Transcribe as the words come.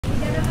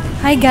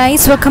Hi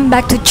guys, welcome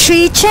back to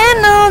Tree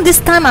Channel. This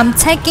time I'm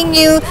taking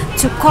you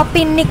to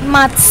KOPi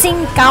Nikmat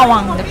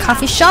Singkawang, the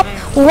coffee shop,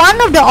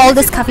 one of the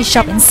oldest coffee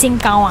shop in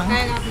Singkawang.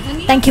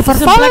 Thank you for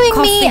following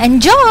me.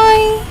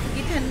 Enjoy.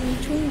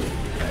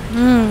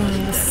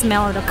 The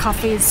smell of the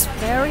coffee is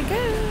very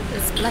good.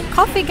 It's black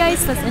coffee,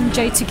 guys. Let's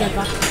enjoy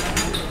together.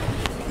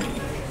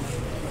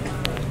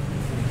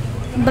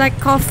 Black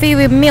coffee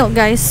with milk,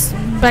 guys.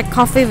 Black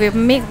coffee with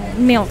milk.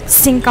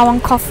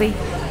 Singkawang coffee.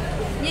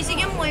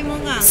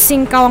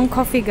 Singkawang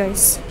coffee,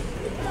 guys.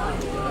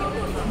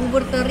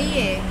 Bubur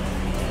teri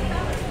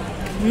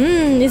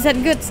Is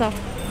that good, so?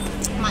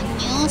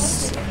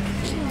 Maknyus.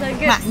 Is that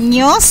good?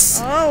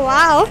 Maknyus. Oh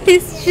wow,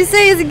 she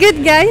say it's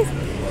good, guys.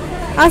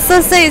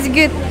 Also say it's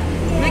good.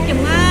 Nói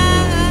chung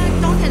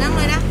tốt thì nắng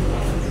rồi đó.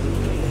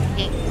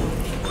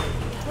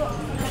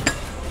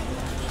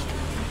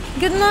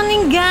 Good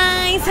morning,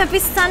 guys. Happy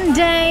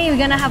Sunday. We're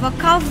gonna have a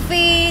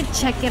coffee.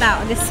 Check it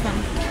out, this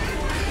one.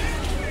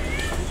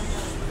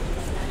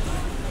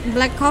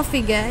 Black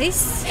coffee,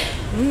 guys.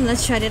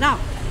 Let's try it out.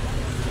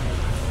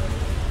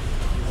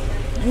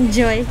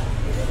 Enjoy.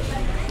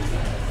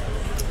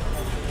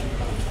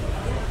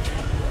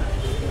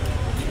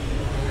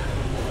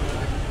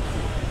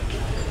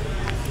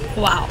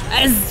 Wow,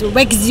 it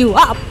wakes you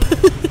up.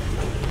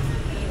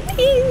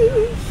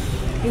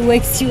 It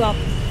wakes you up.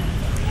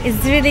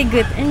 It's really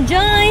good.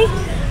 Enjoy.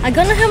 I'm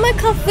gonna have my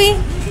coffee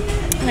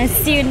and I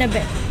see you in a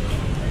bit.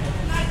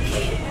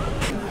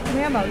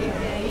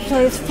 So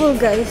it's full,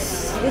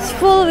 guys. It's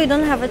full. We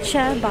don't have a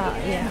chair, but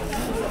yeah,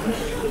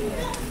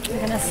 I'm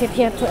gonna sit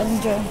here to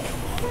enjoy.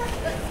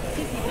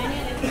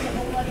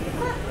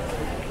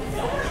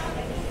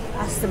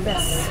 That's the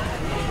best.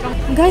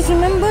 Guys,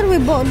 remember we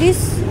bought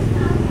this?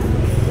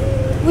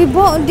 We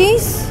bought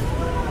this.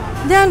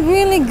 They are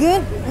really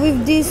good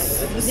with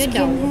this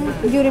skin.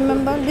 You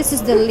remember? This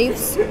is the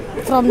leaves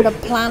from the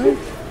plant.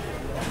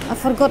 I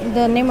forgot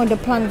the name of the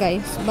plant,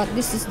 guys, but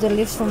this is the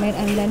leaves from it,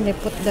 and then they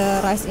put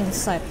the rice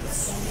inside.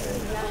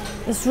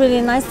 It's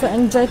really nice to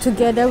enjoy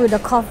together with the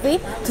coffee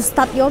to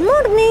start your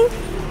morning.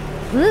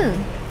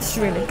 It's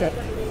really good.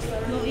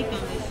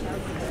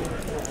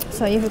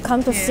 So if you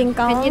come to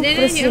Singkawang,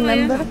 please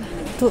remember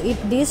to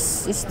eat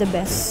this. It's the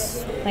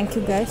best. Thank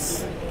you,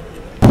 guys.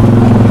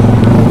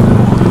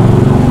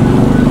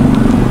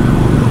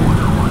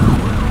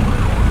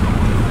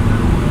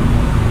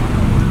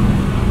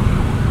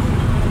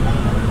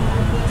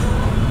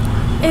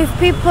 If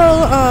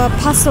people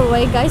pass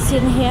away, guys,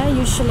 in here,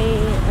 usually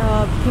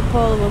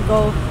people will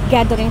go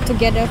gathering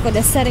together for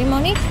the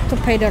ceremony to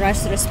pay the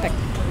last respect.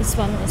 This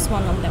one is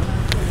one of them.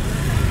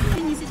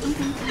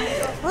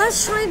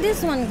 Let's try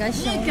this one,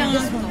 guys.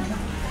 This one.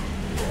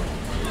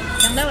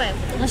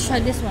 Let's try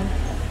this one.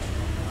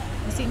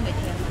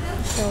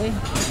 Shall we?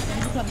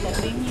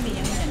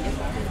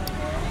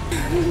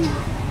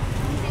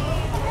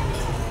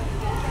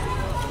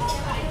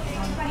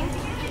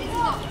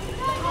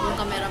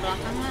 Kamera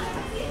belakang lah.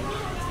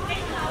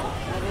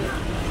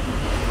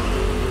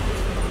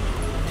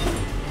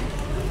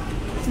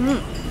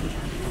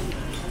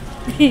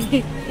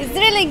 It's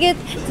really good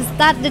to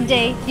start the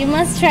day. You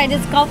must try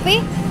this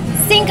coffee.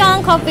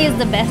 Singkawang coffee is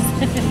the best.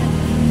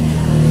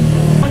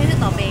 What is it,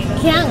 topping?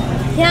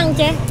 Hyang,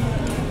 che.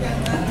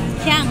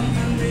 Hyang.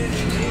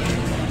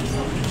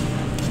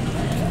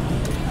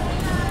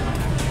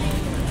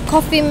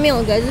 Coffee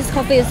milk, guys. This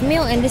coffee is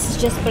milk, and this is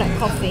just black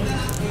coffee.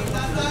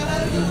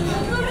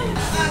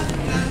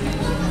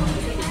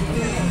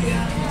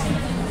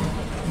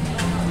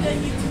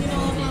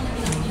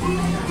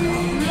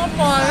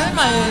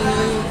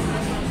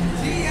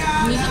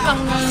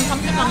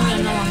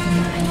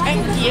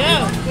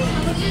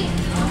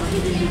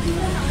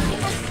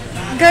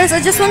 Guys, I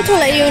just want to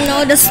let you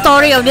know the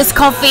story of this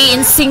coffee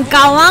in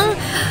Singkawang.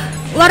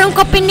 Warung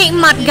Kopi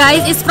Nikmat,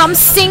 guys, is from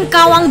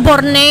Singkawang,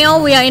 Borneo.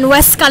 We are in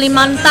West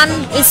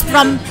Kalimantan. It's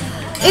from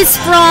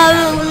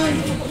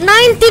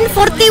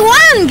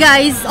 1941,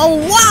 guys. Oh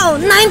wow,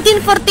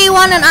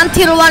 1941, and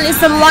until one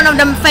is one of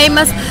the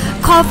famous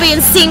coffee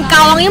in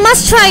Singkawang. You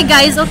must try,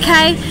 guys,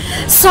 okay?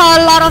 So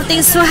a lot of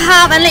things to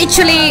have, and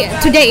literally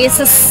today is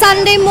a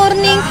Sunday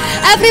morning.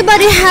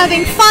 Everybody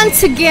having fun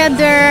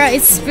together.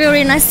 It's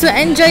very nice to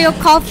enjoy your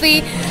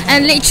coffee,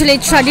 and literally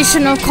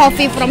traditional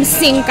coffee from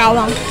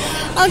Singkawang.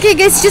 Okay,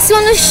 guys, just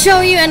want to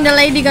show you, and the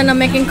lady gonna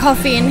making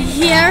coffee in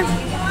here.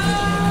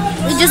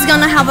 We're just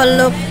gonna have a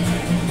look,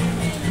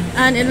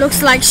 and it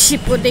looks like she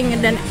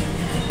putting then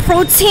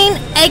protein,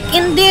 egg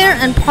in there,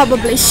 and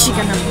probably she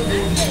gonna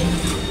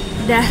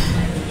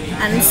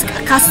and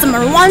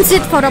customer wants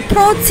it for the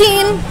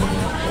protein,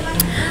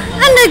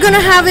 and they're gonna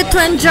have it to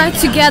enjoy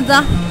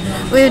together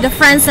with the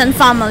friends and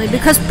family,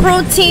 because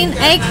protein,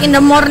 egg in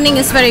the morning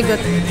is very good.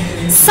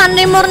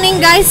 Sunday morning,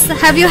 guys,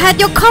 have you had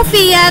your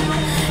coffee yet?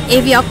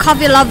 If you're a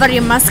coffee lover,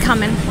 you must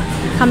come in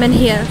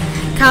here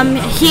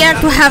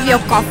to have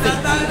your coffee.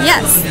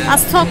 Yes,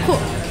 that's so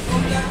cool.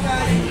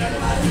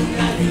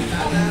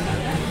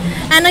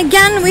 And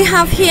again, we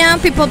have here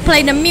people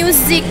play the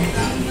music.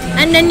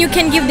 and then you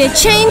can give the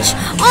change,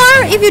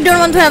 or if you don't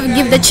want to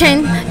give the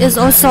change, is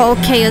also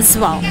okay as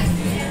well.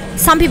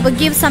 Some people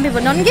give, some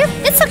people don't give.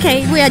 It's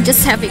okay. We are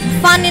just having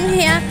fun in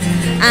here,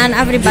 and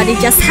everybody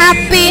just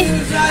happy,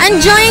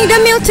 enjoying the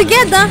meal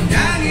together.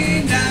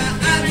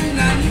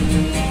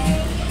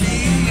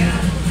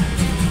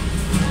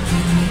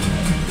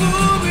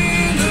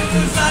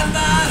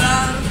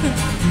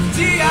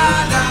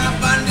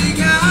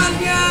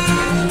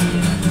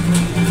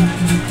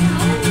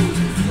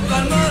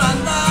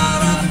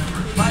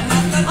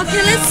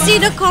 Okay, let's see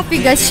the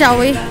coffee, guys, shall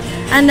we?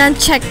 And then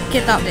check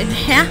it out in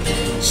here.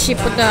 She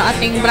put the, I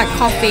think, black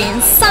coffee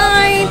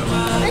inside,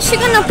 and she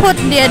gonna put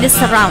this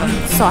around.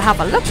 So have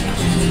a look.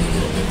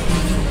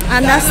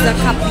 And that's the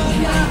cup.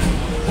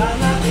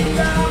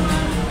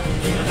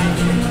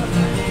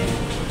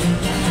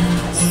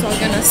 So we're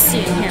gonna see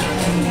in here.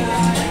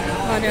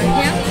 Order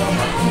here.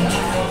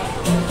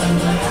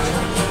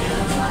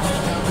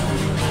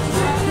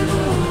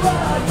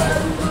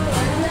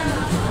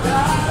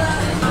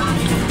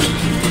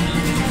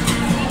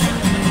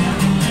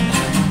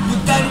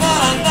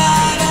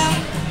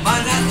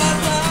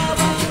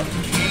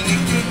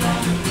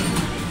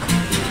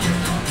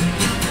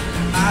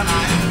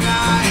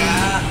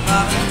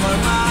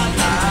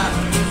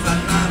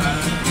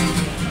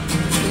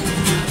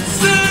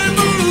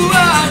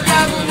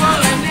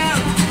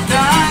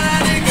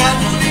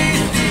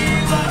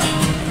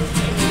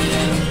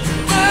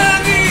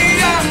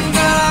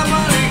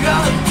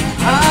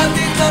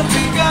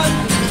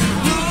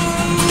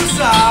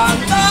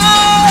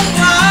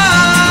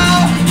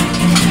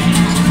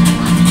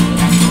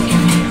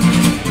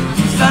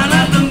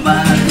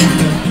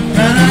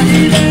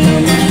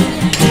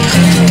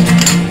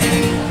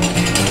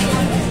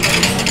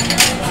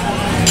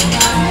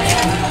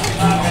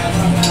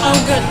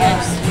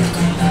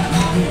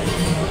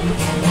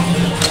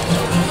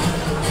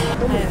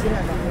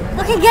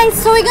 Okay guys,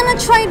 so we're gonna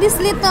try this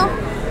little,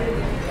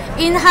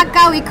 in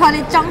Hakka we call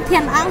it Chong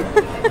Tian Ang.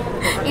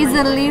 It's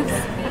a leaf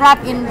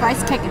wrapped in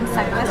rice cake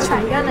inside. Let's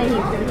try.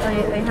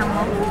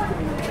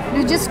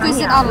 You just squeeze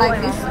it out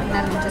like this, and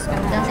then we just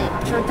gonna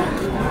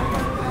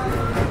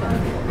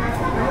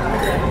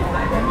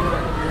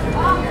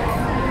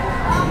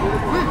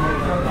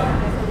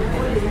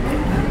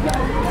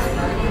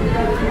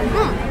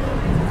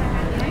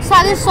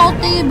Slightly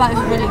salty, but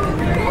it's really good.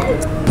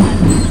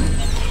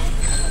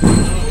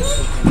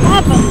 What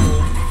happened?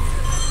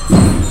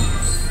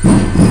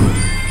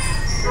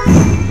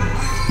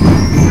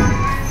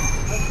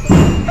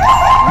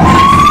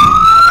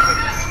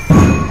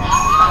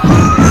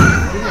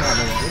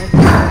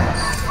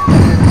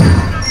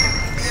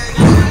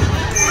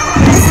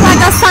 It's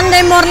like a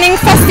Sunday morning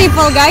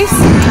festival, guys.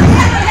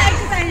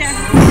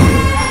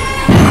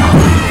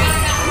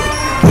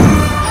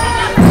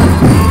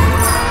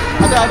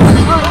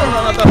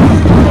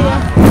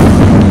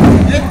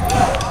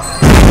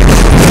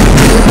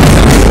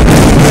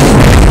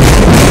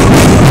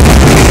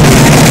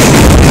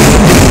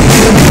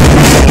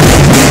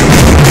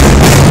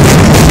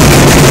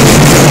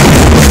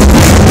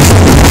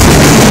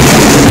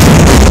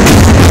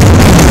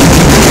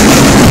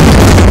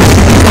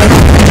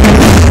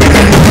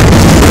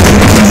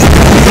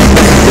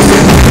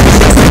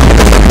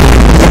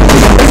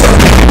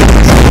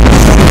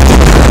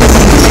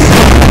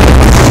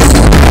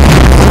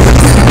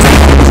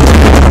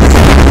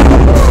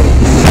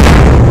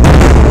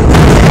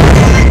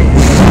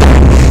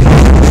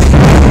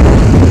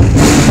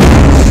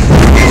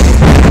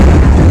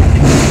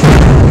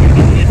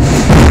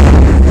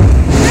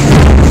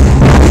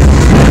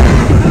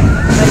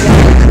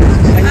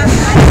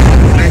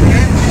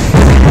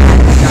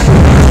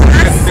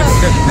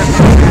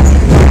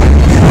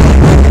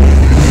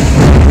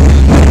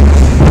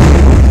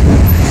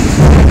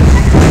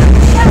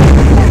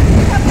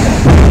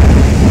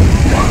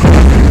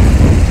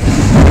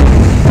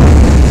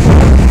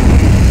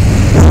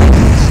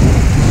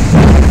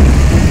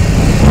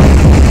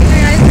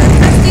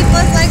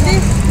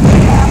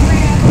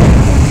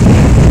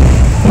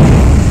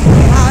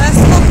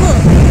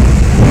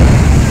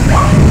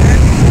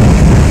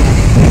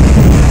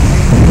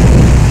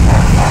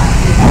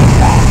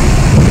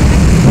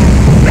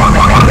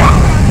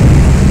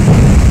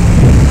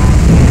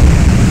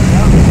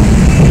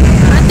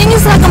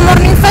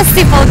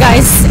 Festival,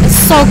 guys. It's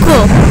so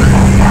cool.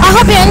 I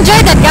hope you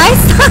enjoyed that, guys.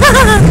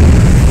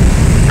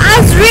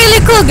 It's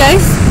really cool,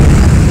 guys.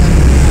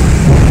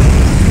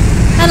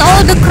 And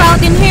all the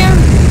crowd in here.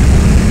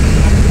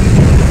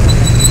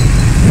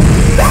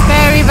 It's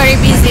very, very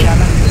busy.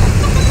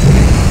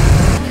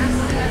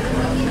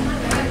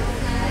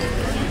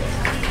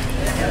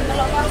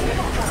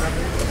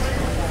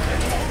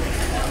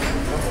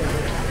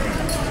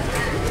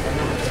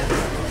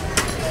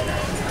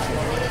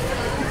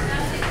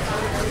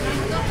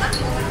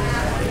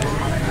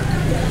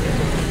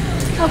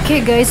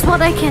 Okay guys,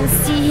 what I can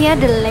see here,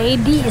 the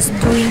lady is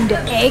doing the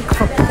egg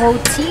for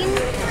protein,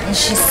 and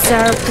she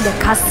served to the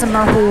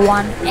customer who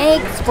want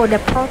eggs for the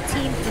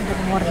protein in the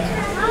morning.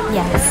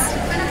 Yes.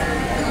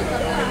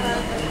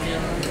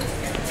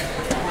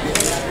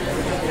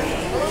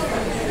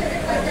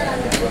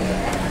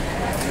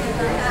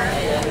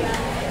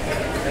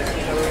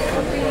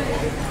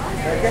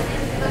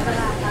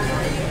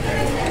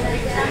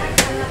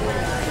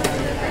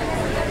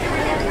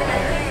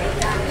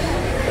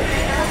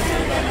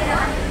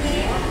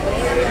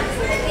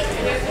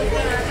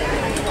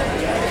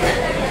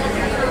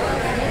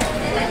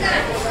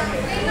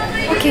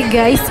 Okay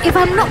guys, if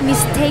I'm not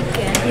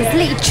mistaken, it's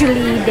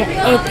literally the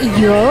egg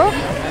yolk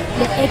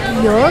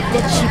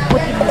that she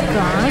put in the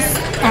glass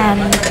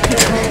and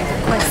people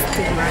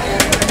requested.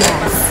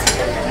 Yes.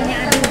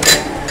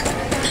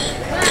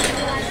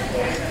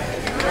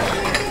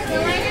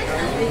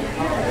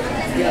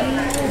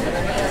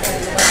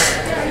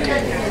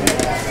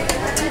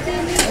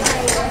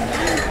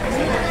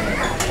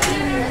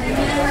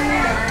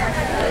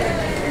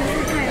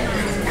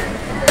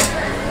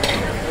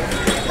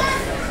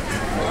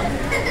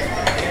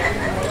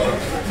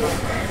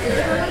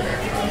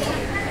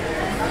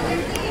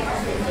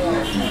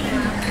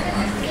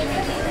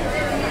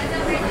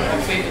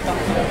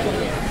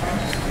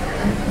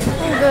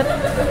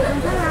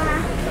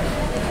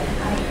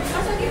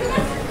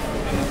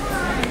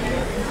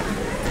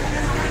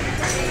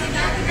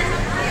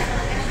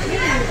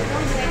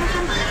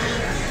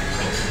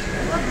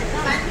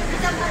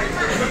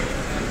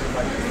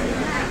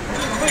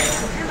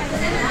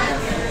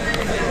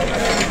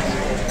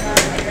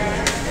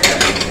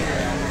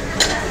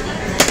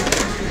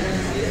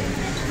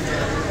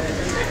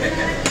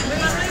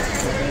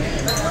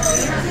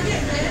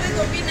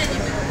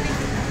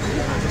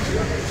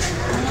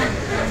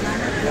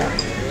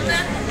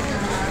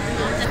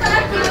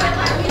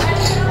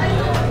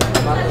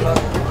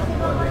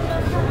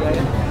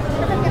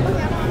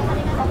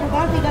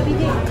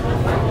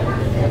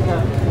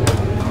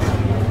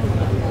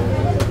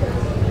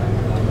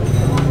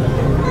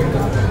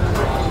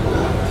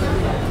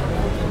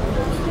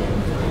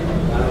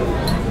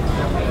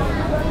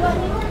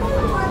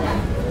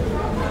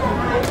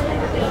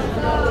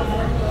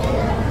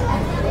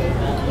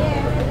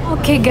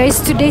 Okay guys,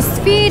 today's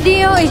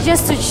video is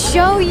just to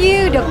show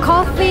you the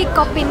KOPi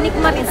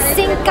Nikmat in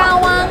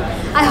Singkawang.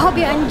 I hope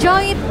you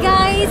enjoy it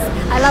guys.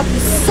 I love you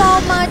so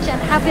much and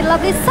have a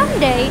lovely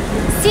Sunday.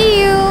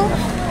 See you.